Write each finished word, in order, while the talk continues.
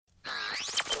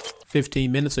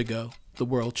15 minutes ago, the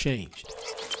world changed.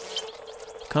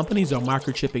 Companies are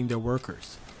microchipping their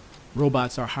workers.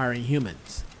 Robots are hiring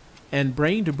humans. And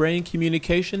brain-to-brain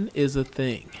communication is a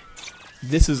thing.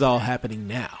 This is all happening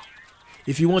now.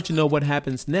 If you want to know what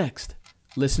happens next,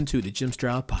 listen to the Jim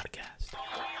Stroud Podcast.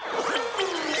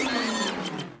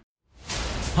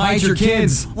 Hide your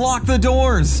kids. Lock the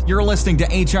doors. You're listening to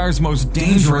HR's most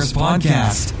dangerous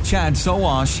podcast. Chad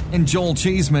Sowash and Joel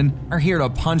Cheeseman are here to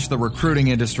punch the recruiting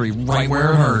industry right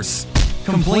where it hurts.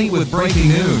 Complete with breaking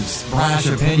news, brash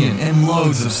opinion, and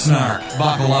loads of snark.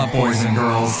 Buckle up, boys and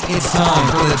girls. It's time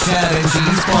for the Chad and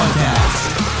Cheese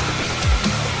Podcast.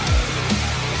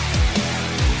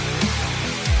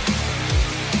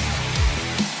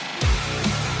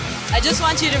 I just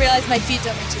want you to realize my feet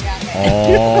don't reach around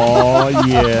there. Oh,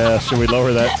 yeah. Should we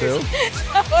lower that too?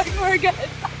 No, we're good.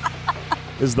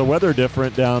 Is the weather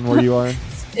different down where you are?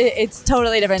 It's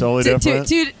totally different. Totally different?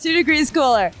 Two degrees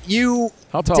cooler. You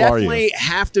How tall definitely are you?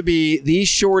 have to be the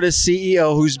shortest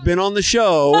CEO who's been on the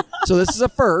show. So this is a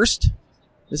first.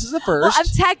 This is a first. Well, I'm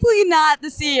technically not the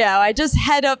CEO. I just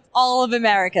head up all of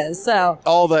Americas. So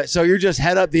So you're just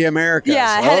head up the Americas.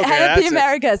 yeah, Okay, head up the that's it.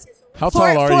 Americas. How tall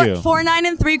are you?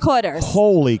 4'9"3/4.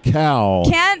 Holy cow.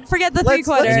 Can't forget the Let's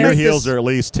 3/4. And your make heels this- are at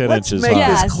least 10 Let's inches make high.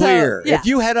 Yeah, this so- clear. yeah. If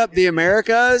you head up the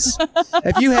Americas,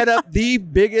 if you head up the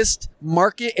biggest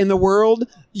market in the world,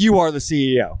 you are the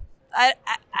CEO.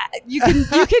 You can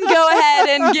go ahead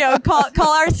and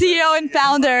call our CEO and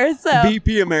founder. So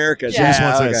VP Americas. She just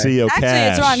wants that okay. CEO actually,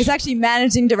 cash. it's wrong. It's actually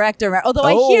managing director. Although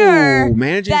I Oh, hear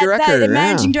managing that director, yeah.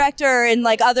 managing director in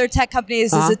like other tech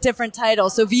companies is a different title.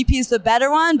 So VP is the better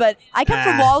one. But I come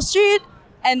from Wall Street,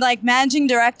 and like managing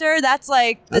director, that's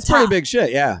like the That's top. pretty big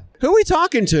shit, yeah. Who are we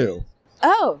talking to?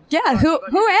 Oh yeah, who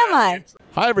am I?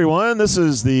 Hi, everyone. This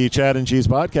is the Chad and Cheese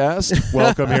Podcast.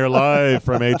 Welcome here live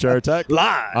from HR Tech.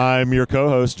 Live. I'm your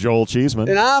co-host, Joel Cheeseman.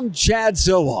 And I'm Chad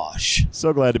Sowash.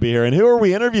 So glad to be here. And who are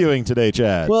we interviewing today,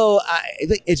 Chad? Well, I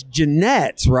think it's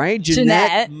Jeanette, right?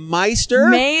 Jeanette. Maister?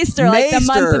 Maister, like the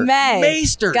month of May.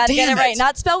 Maister. Gotta get damn it right.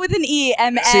 Not spelled with an E,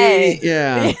 M-A. See,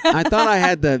 yeah. I thought I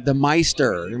had the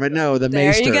Meister, but no, the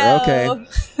There Maister. you go. Okay.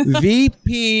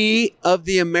 VP of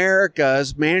the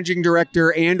Americas, Managing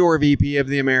Director and or VP of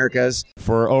the Americas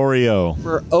For Oreo.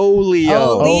 for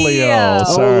Oleeo. Oleo.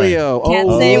 Sorry. Oleeo. Can't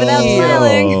say it without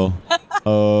smiling.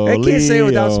 Oleo. I can't say it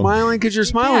without smiling because you're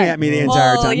smiling at me the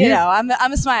entire well, time. you know, I'm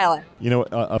a smiler. You know,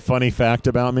 a funny fact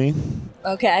about me?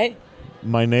 Okay.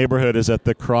 My neighborhood is at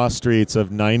the cross streets of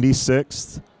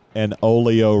 96th and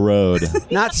Oleo Road.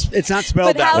 It's not spelled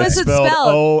But that how way. is it spelled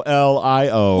spelled?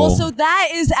 O-L-I-O. Well, so that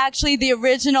is actually the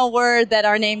original word that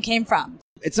our name came from.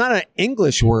 It's not an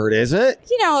English word, is it?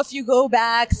 You know, if you go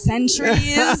back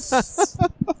centuries,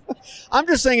 I'm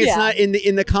just saying it's Yeah. not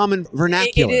in the common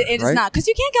vernacular. it right? is not. Because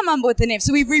you can't come up with a name.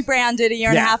 So we rebranded a year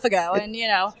and a Yeah. half ago. And, you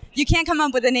know, you can't come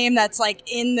up with a name that's like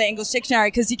in the English dictionary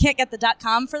because you can't get the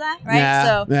 .com for that, right? Yeah,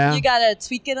 So yeah. you got to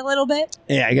tweak it a little bit.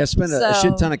 Yeah, I got to spend a So-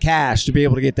 shit ton of cash to be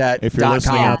able to get that. If you're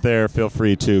listening .com. out there, feel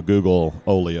free to Google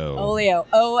Oleo. Oleo.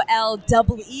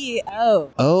 O-L-E-E-O.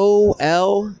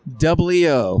 OLWO.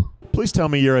 Please tell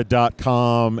me you're a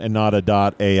 .com and not a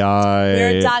 .ai.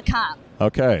 We're a .com.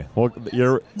 Okay. Well,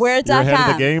 you're We're a ahead of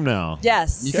the .com. game now.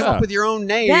 Yes. You come Yeah. up with your own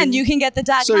name. Then you can get the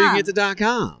 .com. So you can get the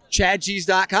 .com.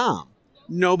 ChadGees.com.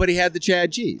 Nobody had the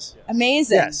Chad Cheese.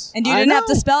 Amazing. Yes. And you I didn't have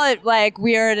to know. spell it like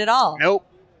weird at all. Nope.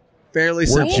 Fairly We're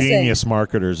simple. Amazing. genius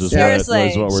marketers is Seriously.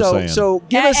 what we're So saying.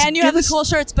 give us. And you give have the us- cool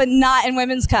shirts, but not in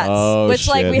women's cuts. Oh, which,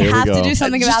 like, shit. we Here we have to go. do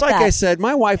something Just about like that. I said,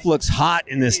 my wife looks hot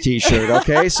in this T-shirt.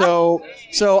 Okay, so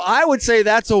I would say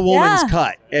that's a woman's Yeah.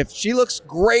 cut. If she looks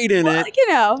great in Well, it, you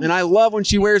know. and I love when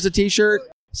she wears a T-shirt.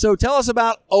 So tell us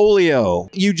about Oleeo.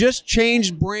 You just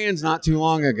changed brands not too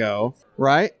long ago,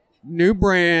 right? New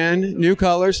brand, new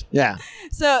colors. Yeah.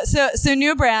 So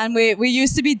new brand. We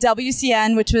used to be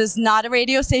WCN, which was not a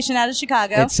radio station out of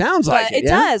Chicago. It sounds like but it, it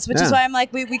yeah. does, which is Yeah. why I'm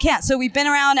like, we can't. So we've been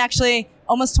around actually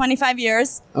almost 25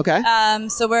 years. Okay.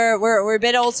 So we're a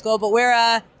bit old school, but we're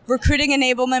a recruiting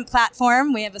enablement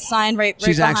platform. We have a sign right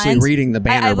She's behind. actually reading the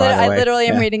banner, by the way. I literally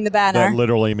am Yeah. reading the banner. that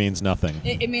literally means nothing.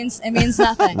 It means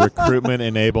nothing. Recruitment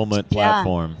enablement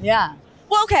platform. Yeah.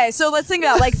 Well, okay, so let's think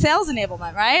about like sales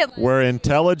enablement, right? Where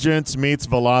intelligence meets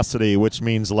velocity, which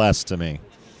means less to me.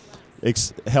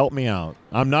 Help me out.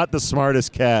 I'm not the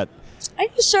smartest cat. Are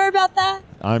you sure about that?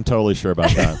 I'm totally sure about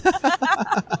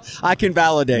that. I can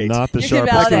validate. Not the You can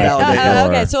sharpest validate. cat. validate. you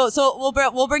Okay, are. so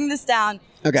we'll bring this down.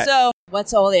 Okay. So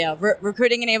what's Oleeo?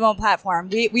 Recruiting enablement platform.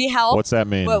 We help. What's that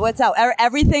mean? What's that?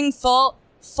 Everything full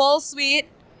suite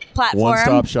platform.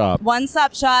 One-stop shop.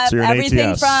 One-stop shop. So you're an everything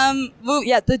ATS. from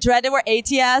the dreaded word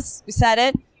ATS. We said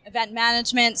it. event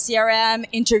management, CRM,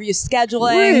 interview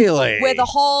scheduling. Really? With a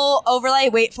whole overlay,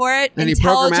 wait for it, Any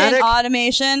intelligent programmatic?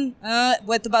 automation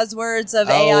with the buzzwords of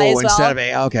AI as well. Instead of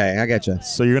AI. Okay, I get you.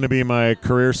 So you're going to be my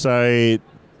career site,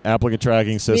 applicant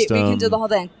tracking We system. can do the whole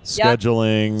thing. Yep.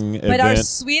 Scheduling, But our event.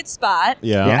 sweet spot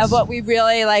Yeah. of what we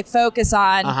really like focus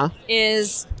on Uh-huh.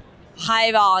 is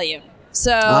high volume.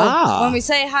 So when we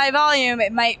say high volume,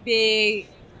 it might be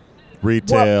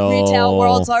Retail.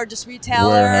 world's largest retailer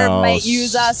warehouse. might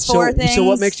use us for things. So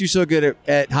what makes you so good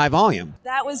at high volume?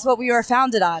 That was what we were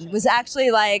founded on. It was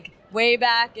actually like way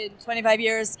back in 25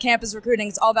 years, campus recruiting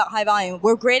is all about high volume.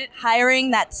 We're great at hiring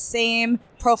that same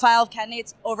profile of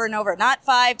candidates over and over, not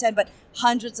 5, 10, but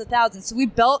hundreds of thousands. So we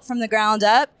built from the ground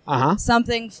up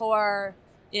something for,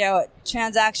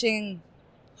 transacting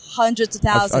hundreds of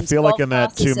thousands. I feel like in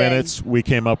that 2 processing. minutes, we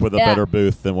came up with a better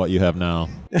booth than what you have now.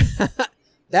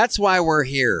 That's why we're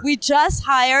here. We just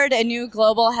hired a new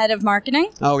global head of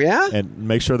marketing. Oh, yeah? And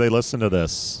make sure they listen to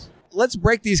this. Let's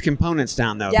break these components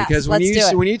down, though, Yes, because when let's do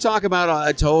it. when you talk about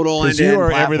a total Because end-to-end you are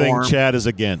platform, everything Chad is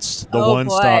against. The Oh,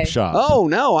 one-stop boy. shop. Oh,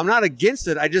 no, I'm not against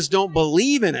it. I just don't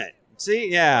believe in it. See?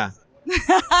 Yeah.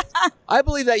 I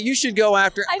believe that you should go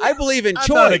after. I believe in I'm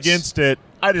choice. not against it.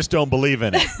 I just don't believe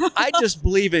in it. I just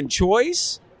believe in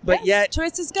choice. But Yes, yet,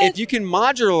 choice is good. if you can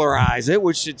modularize it,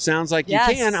 which it sounds like Yes.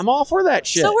 you can, I'm all for that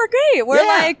shit. So we're great. We're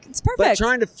Yeah. like, it's perfect. But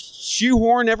trying to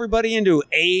shoehorn everybody into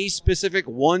a specific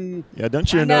one. Yeah,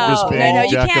 don't you end No, up just no, being no, you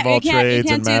jack can't- of all you can't- you trades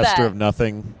can't and do master that. of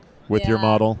nothing with your Yeah.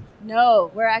 model? No,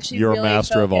 we're actually You're a really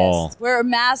master of focused. all. We're a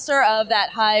master of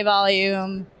that high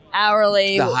volume,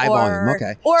 hourly, The high volume,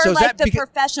 okay. or So is like that the because-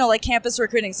 professional, like campus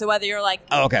recruiting. So whether you're like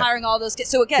Oh, okay. hiring all those kids,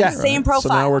 so again, Yeah. same profile. So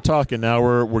now we're talking. Now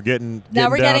we're getting Now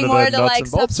we're down getting to more the to, nuts like,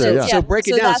 and bolts here. substance, Yeah. yeah. So break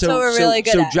it So down. that's what we're really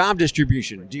good so at. job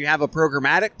distribution. Do you have a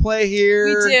programmatic play here?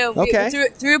 We do. Okay.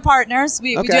 Through partners,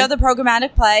 we do Okay. have the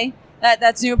programmatic play.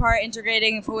 That's new part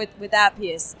integrating with that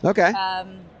piece. Okay.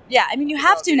 Yeah, I mean you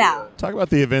have to now. Talk about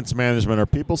the events management. Are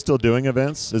people still doing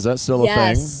events? Is that still a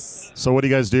Yes. thing? So what do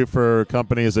you guys do for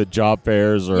companies at job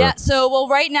fairs? Or Yeah, so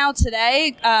right now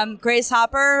today, Grace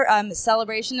Hopper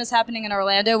celebration is happening in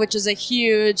Orlando, which is a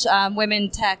huge women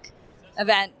tech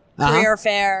event, career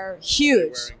fair,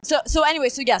 huge. So anyway,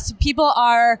 so people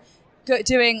are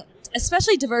doing,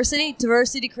 especially diversity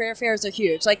career fairs are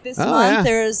huge. Like this month,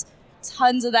 there's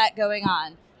tons of that going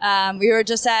on. We were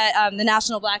just at the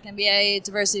National Black MBA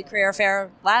Diversity Career Fair.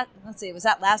 Was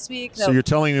that last week? So you're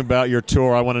telling me about your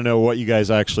tour. I want to know what you guys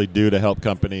actually do to help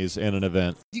companies in an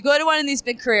event. If you go to one of these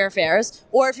big career fairs,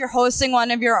 or if you're hosting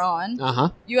one of your own,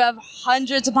 you have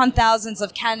hundreds upon thousands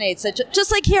of candidates that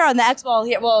just like here on the Expo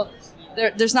here. Well,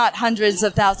 there's not hundreds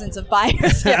of thousands of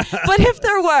buyers here, but if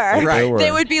there were, Right. they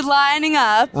would be lining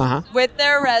up with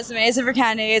their resumes of your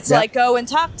candidates, Yep. like go and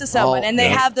talk to someone, and they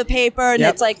yep. have the paper, and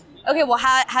Yep. it's like, okay, well,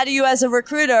 how do you as a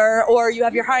recruiter, or you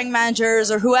have your hiring managers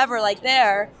or whoever like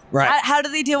there, Right. how do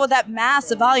they deal with that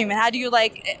massive volume, and how do you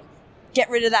like get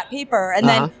rid of that paper and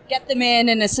then get them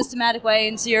in a systematic way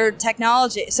into your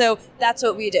technology? So that's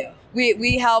what we do.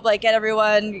 We help like get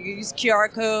everyone use QR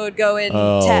code, go in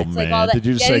text, like man. all that. Did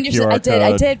you just Get say in your- QR I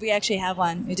code? did. We actually have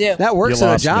one. We do. That works You at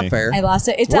a lost job me. fair. I lost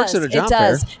it. It Works does. at a job It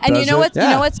does. fair. And Does you know it? what? Yeah. You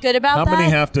know what's good about How that? many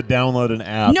have to download an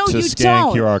app no, to you scan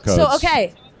don't. QR codes? So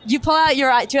okay, you pull out your.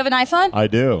 Do you have an iPhone? I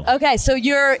do. Okay, so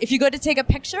if you go to take a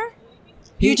picture,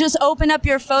 you just open up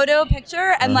your photo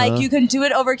picture and like you can do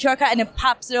it over QR code and it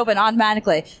pops it open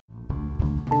automatically.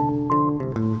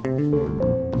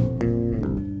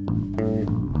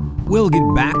 We'll get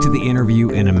back to the interview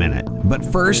in a minute, but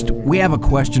first, we have a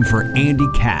question for Andy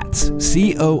Katz,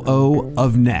 COO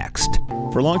of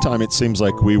NEXXT. For a long time, it seems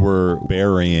like we were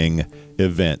burying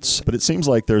events, but it seems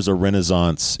like there's a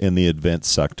renaissance in the event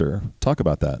sector. Talk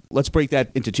about that. Let's break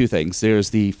that into two things. There's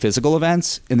the physical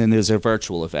events, and then there's the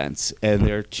virtual events, and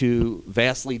they're two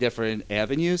vastly different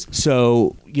avenues.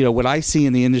 So, what I see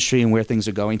in the industry and where things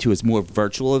are going to is more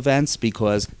virtual events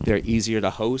because they're easier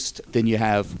to host. Then you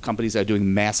have companies that are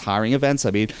doing mass hiring events.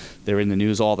 I mean, they're in the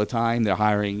news all the time. They're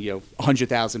hiring,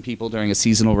 100,000 people during a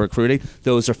seasonal recruiting.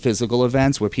 Those are physical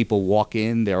events where people walk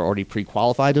in. They're already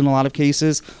pre-qualified in a lot of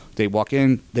cases. They walk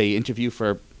in, they interview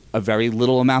for a very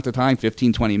little amount of time,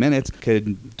 15, 20 minutes,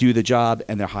 could do the job,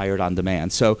 and they're hired on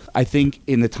demand. So I think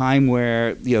in the time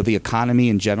where the economy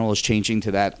in general is changing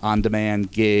to that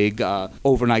on-demand gig,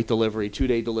 overnight delivery,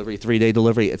 2-day delivery, 3-day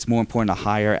delivery, it's more important to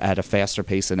hire at a faster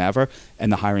pace than ever.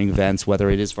 And the hiring events, whether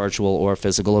it is virtual or a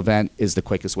physical event, is the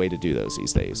quickest way to do those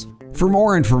these days. For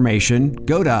more information,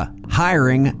 go to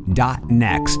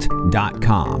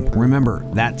hiring.next.com. Remember,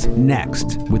 that's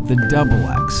next with the double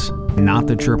X, not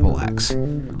the triple X.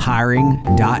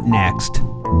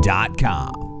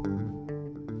 Hiring.next.com.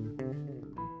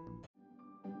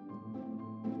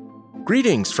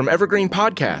 Greetings from Evergreen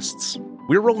Podcasts.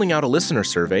 We're rolling out a listener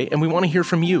survey and we want to hear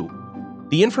from you.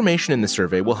 The information in the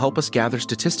survey will help us gather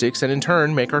statistics and in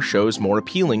turn make our shows more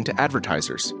appealing to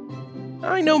advertisers.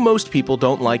 I know most people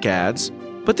don't like ads,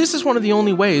 but this is one of the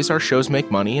only ways our shows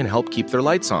make money and help keep their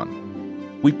lights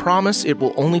on. We promise it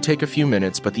will only take a few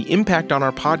minutes, but the impact on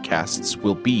our podcasts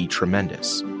will be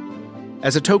tremendous.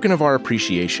 As a token of our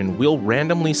appreciation, we'll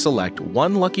randomly select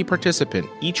one lucky participant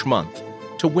each month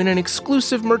to win an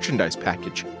exclusive merchandise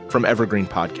package from Evergreen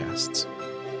Podcasts.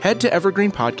 Head to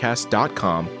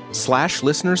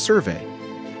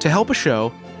evergreenpodcast.com/listenersurvey to help a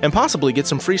show and possibly get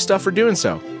some free stuff for doing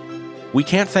so. We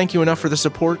can't thank you enough for the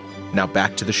support. Now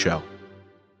back to the show.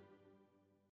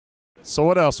 So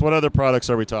what else? What other products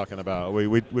are we talking about?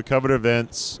 We covered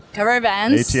events. Cover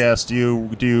events. ATS. Do you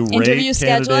interview rate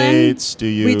scheduling? Candidates? Do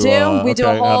you? We do. We do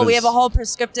okay, a whole. We have a whole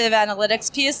prescriptive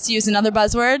analytics piece, to use another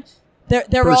buzzword.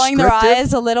 They're rolling their Prescriptive?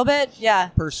 eyes a little bit. Yeah.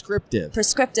 Prescriptive.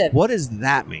 Prescriptive. What does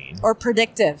that mean? Or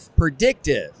predictive.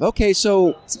 Predictive. Okay,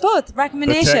 so It's both. The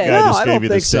Recommendation. tech guy No, just I gave don't you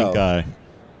the think stink so. eye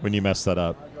when you messed that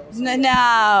up.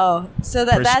 No. So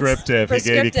that's Prescriptive. He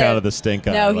gave you kind of the stink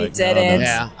eye. No, he didn't.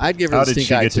 yeah, I'd give her How the did stink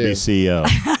she eye get to too. be CEO?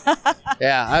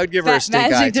 Yeah, I would give her a stink eye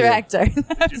Managing too. director.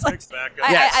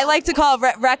 Yes. I like to call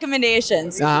it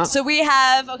recommendations. Uh-huh. So we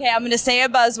have, I'm going to say a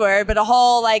buzzword, but a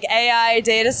whole like AI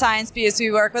data science piece.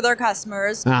 We work with our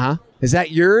customers. Uh-huh. Is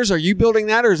that yours? Are you building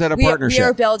that, or is that a partnership? We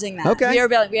are building that. Okay.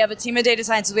 We have a team of data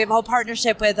scientists. We have a whole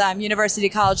partnership with University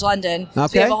College London. So we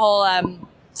Okay. have a whole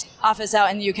office out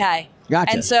in the UK.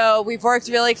 Gotcha. And so we've worked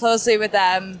really closely with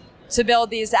them to build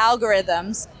these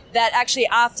algorithms that actually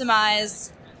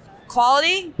optimize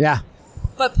quality, Yeah.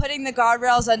 but putting the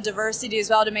guardrails on diversity as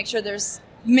well to make sure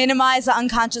minimize the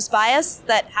unconscious bias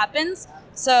that happens.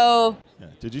 So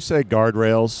Did you say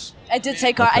guardrails? I did say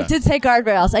Okay. I did say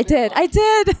guardrails. I did.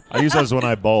 I use those when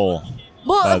I bowl.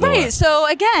 Well, by the way. right. So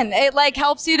again, it like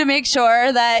helps you to make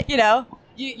sure that you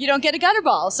don't get a gutter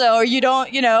ball, so or you don't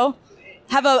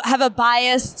have a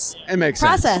biased It makes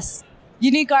process. sense. You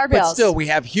need guardrails. But still, we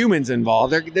have humans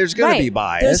involved. There's going to be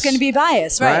bias. There's going to be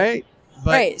bias, right?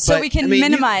 But, So but, we can I mean,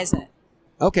 minimize it.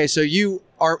 Okay, so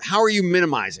how are you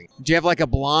minimizing? Do you have like a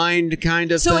blind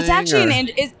kind of So thing? it's actually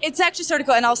or- it's actually sort of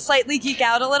cool, and I'll slightly geek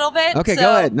out a little bit. Okay, So-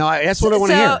 go ahead. No, that's what I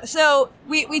want to hear. So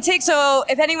we take, so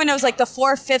if anyone knows like the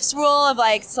 4/5 rule of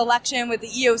like selection with the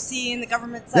EOC and the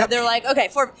government side, Yep. they're like, okay,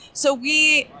 so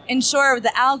we ensure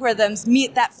the algorithms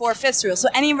meet that 4/5 rule. So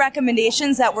any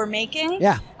recommendations that we're making,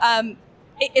 Yeah.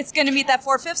 it's going to meet that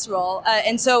 4/5 rule.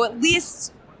 And so at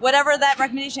least whatever that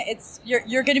recommendation,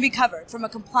 you're going to be covered from a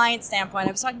compliance standpoint.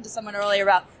 I was talking to someone earlier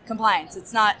about compliance.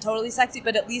 It's not totally sexy,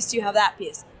 but at least you have that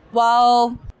piece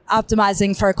while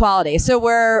optimizing for quality. So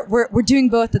we're doing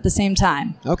both at the same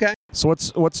time. Okay. So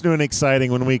what's new and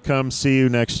exciting when we come see you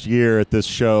next year at this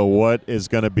show? What is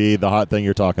going to be the hot thing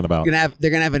you're talking about? They're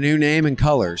gonna have a new name and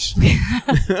colors.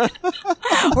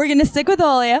 We're going to stick with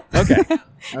Oleeo. Okay.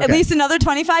 At least another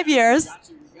 25 years.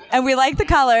 And we like the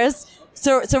colors.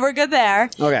 So we're good there.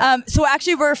 Okay. So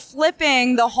actually we're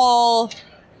flipping the whole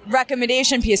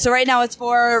recommendation piece. So right now it's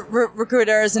for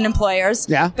recruiters and employers.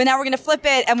 Yeah. But now we're going to flip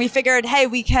it, and we figured, hey,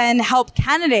 we can help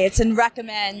candidates and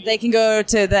recommend. They can go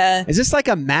to the... Is this like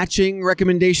a matching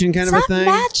recommendation kind of a thing? It's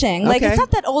not matching. Like, it's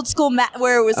not that old school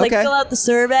where it was like Okay. fill out the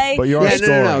survey. But you are Yeah,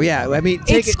 scoring. no. Yeah, I mean,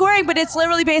 It's scoring, but it's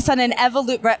literally based on an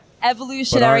But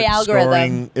evolutionary aren't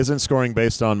algorithm. isn't scoring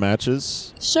based on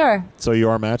matches? Sure. So you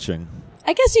are matching.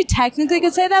 I guess you technically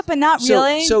could say that, but not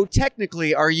really. So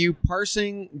technically, are you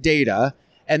parsing data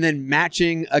and then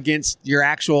matching against your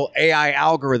actual AI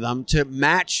algorithm to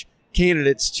match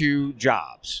candidates to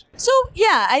jobs? So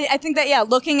yeah, I think that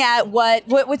looking at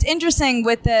what's interesting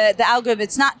with the algorithm,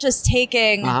 it's not just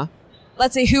taking,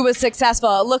 let's say, who was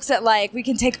successful. It looks at like we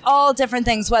can take all different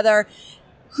things, whether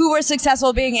who were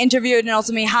successful being interviewed and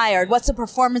ultimately hired, what's the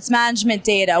performance management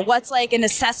data, what's like an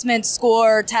assessment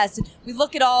score test. We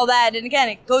look at all that, and again,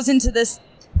 it goes into this.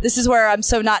 This is where I'm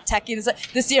so not techie.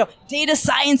 This data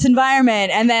science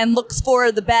environment, and then looks for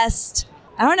the best.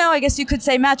 I don't know. I guess you could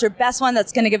say match or best one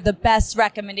that's going to give the best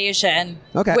recommendation.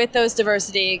 Okay. With those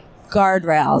diversity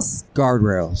guardrails.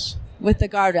 Guardrails. With the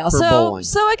guardrails. For bowling.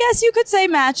 So I guess you could say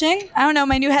matching. I don't know.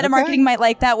 My new head of marketing might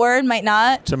like that word, might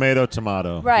not.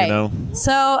 Tomato. Right. You know?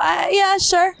 So yeah,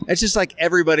 sure. It's just like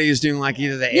everybody is doing like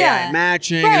either the Yeah. AI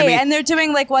matching. Right, I mean, and they're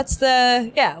doing like what's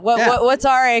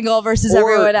our angle versus or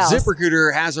everyone else.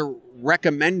 ZipRecruiter has a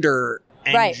recommender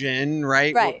Right. engine,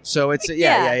 right? Right. So it's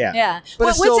yeah. But it's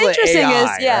What's still interesting the AI,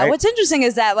 is right? what's interesting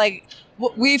is that like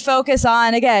we focus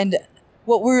on again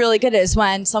what we're really good at is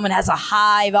when someone has a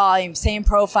high volume, same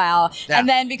profile. Yeah. And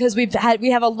then because we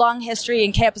have a long history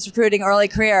in campus recruiting, early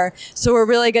career, so we're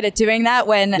really good at doing that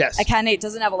when a candidate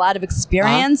doesn't have a lot of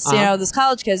experience. You know, those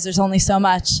college kids, there's only so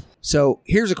much. So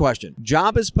here's a question.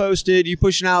 Job is posted, you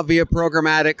push it out via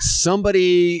programmatic,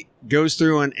 somebody goes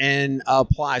through and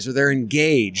applies, or they're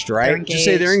engaged, right? They're engaged. Just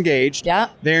say they're engaged. Yeah.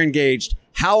 They're engaged.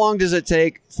 How long does it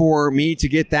take for me to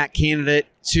get that candidate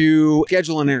to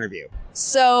schedule an interview?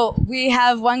 So we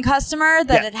have one customer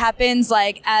that it happens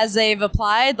like as they've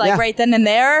applied, like right then and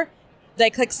there. They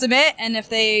click submit, and if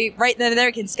they right then and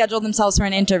there can schedule themselves for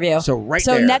an interview. So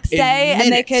there, next day,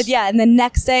 and they could and the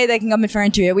next day they can come in for an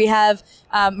interview. We have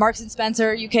Marks and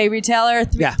Spencer, UK retailer,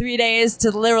 3 days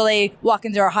to literally walk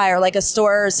into our hire, like a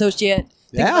store associate,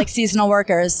 like seasonal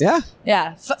workers.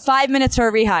 Yeah. 5 minutes for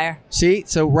a rehire. See,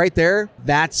 so right there,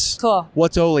 that's cool.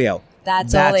 What's Oleeo?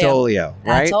 That's Oleeo. Right?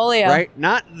 That's Oleeo. Right?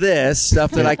 Not this stuff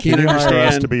that I can't Can you hire us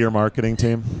understand. to be your marketing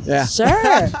team? Yeah.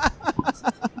 Sure.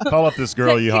 Call up this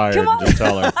girl you hired and just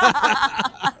tell her.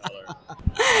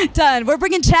 Done. We're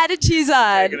bringing Chad and Cheese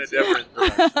on.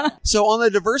 So on the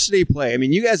diversity play, I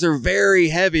mean, you guys are very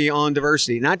heavy on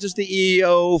diversity, not just the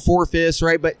EEO, 4/5,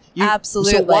 right? But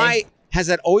Absolutely. So why has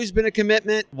that always been a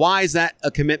commitment? Why is that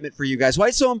a commitment for you guys? Why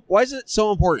is it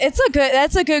so important?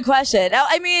 That's a good question.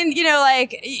 I mean, you know,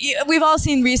 like we've all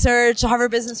seen research, Harvard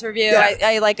Business Review.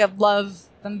 I love.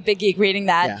 I'm a big geek reading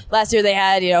that. Yeah. Last year they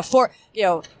had,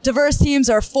 diverse teams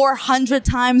are 400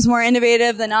 times more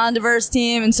innovative than non-diverse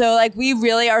team. And so like we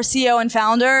really, our CEO and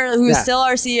founder, who's still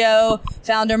our CEO,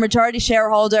 founder, majority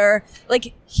shareholder,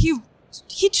 like he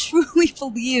truly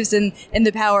believes in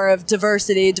the power of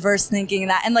diversity, diverse thinking,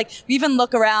 and that. And like we even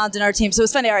look around in our team. So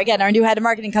it's funny. Our new head of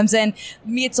marketing comes in,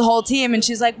 meets the whole team, and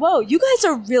she's like, "Whoa, you guys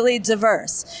are really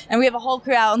diverse." And we have a whole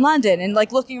crew out in London, and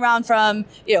like looking around from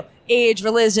age,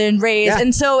 religion, race,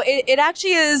 and so it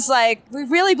actually is like we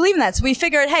really believe in that. So we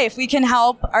figured, hey, if we can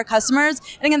help our customers,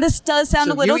 and again, this does sound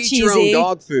a little cheesy. You eat your own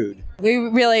dog food. We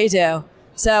really do.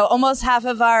 So almost half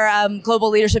of our global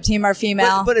leadership team are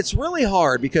female. But it's really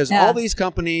hard because all these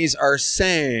companies are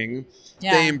saying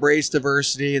they embrace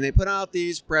diversity, and they put out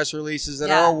these press releases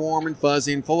that are warm and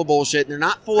fuzzy and full of bullshit, and they're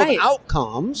not full of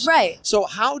outcomes. Right. So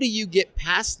how do you get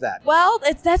past that? Well,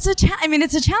 it's a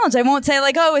challenge. I won't say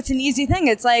like, oh, it's an easy thing.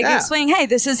 It's like explaining, hey,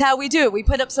 this is how we do it. We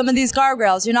put up some of these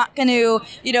guardrails. You're not going to,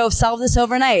 solve this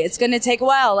overnight. It's going to take a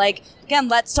while. Like, again,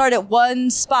 let's start at one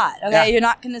spot. Okay. Yeah. You're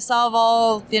not going to solve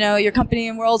all, your company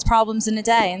and world's problems in a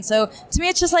day. And so to me,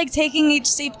 it's just like taking each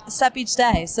step each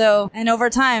day. So, and over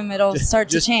time, it'll start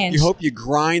to change. You hope you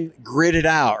grit it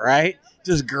out, right?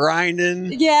 Just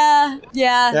grinding. Yeah.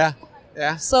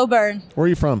 Slow burn. Where are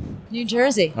you from? New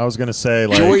Jersey. I was going to say,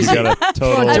 like, you got a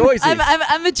total...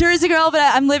 I'm a Jersey girl, but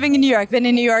I'm living in New York. Been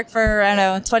in New York for,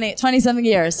 20-something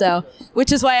years. So,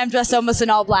 which is why I'm dressed almost in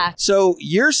all black. So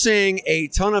you're seeing a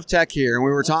ton of tech here, and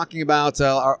we were talking about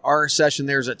our session.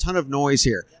 There's a ton of noise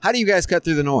here. How do you guys cut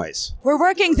through the noise? We're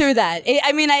working through that.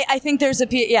 I think there's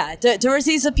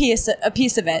diversity is a piece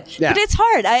of it. Yeah. But it's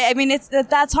hard.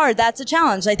 That's hard. That's a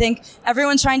challenge. I think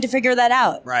everyone's trying to figure that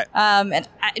out. Right. And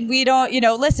we don't,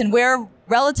 listen, we're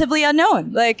relatively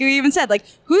unknown. Like we even said, like,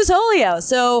 who's Oleeo?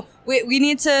 So we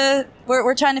need to,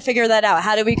 we're trying to figure that out.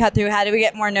 How do we cut through? How do we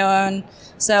get more known?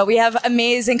 So we have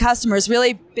amazing customers,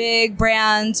 really big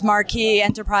brand, marquee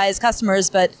enterprise customers,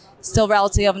 but still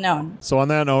relatively unknown. So on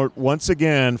that note, once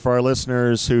again, for our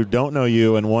listeners who don't know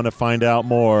you and want to find out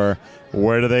more,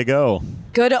 where do they go?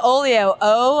 Go to Oleeo,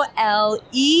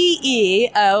 OLEEO.com.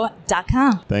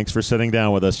 Thanks for sitting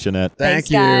down with us, Jeanette. Thanks,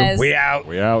 guys. We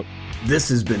out. This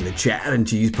has been the Chad and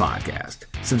Cheese Podcast.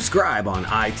 Subscribe on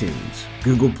iTunes,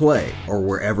 Google Play, or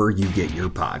wherever you get your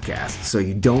podcasts so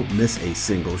you don't miss a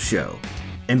single show.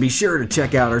 And be sure to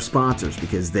check out our sponsors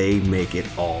because they make it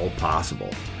all possible.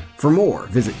 For more,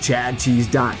 visit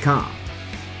chadcheese.com.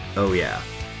 Oh yeah,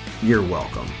 you're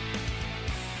welcome.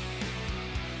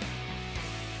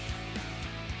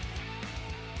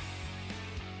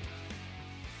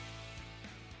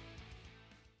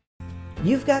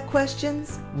 You've got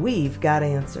questions, we've got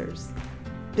answers.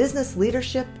 Business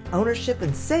leadership, ownership,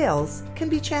 and sales can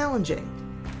be challenging.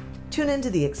 Tune into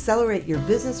the Accelerate Your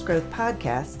Business Growth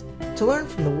podcast to learn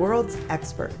from the world's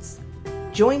experts.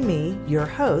 Join me, your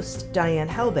host, Diane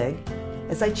Helbig,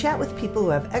 as I chat with people who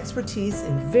have expertise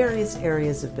in various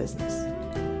areas of business.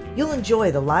 You'll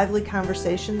enjoy the lively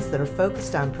conversations that are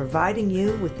focused on providing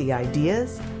you with the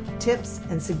ideas, tips,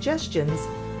 and suggestions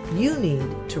you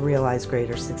need to realize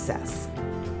greater success.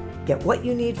 Get what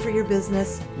you need for your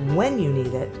business when you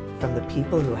need it from the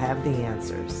people who have the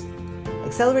answers.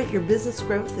 Accelerate Your Business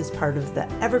Growth is part of the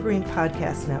Evergreen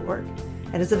Podcast Network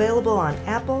and is available on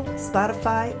Apple,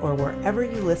 Spotify, or wherever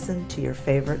you listen to your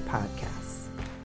favorite podcast.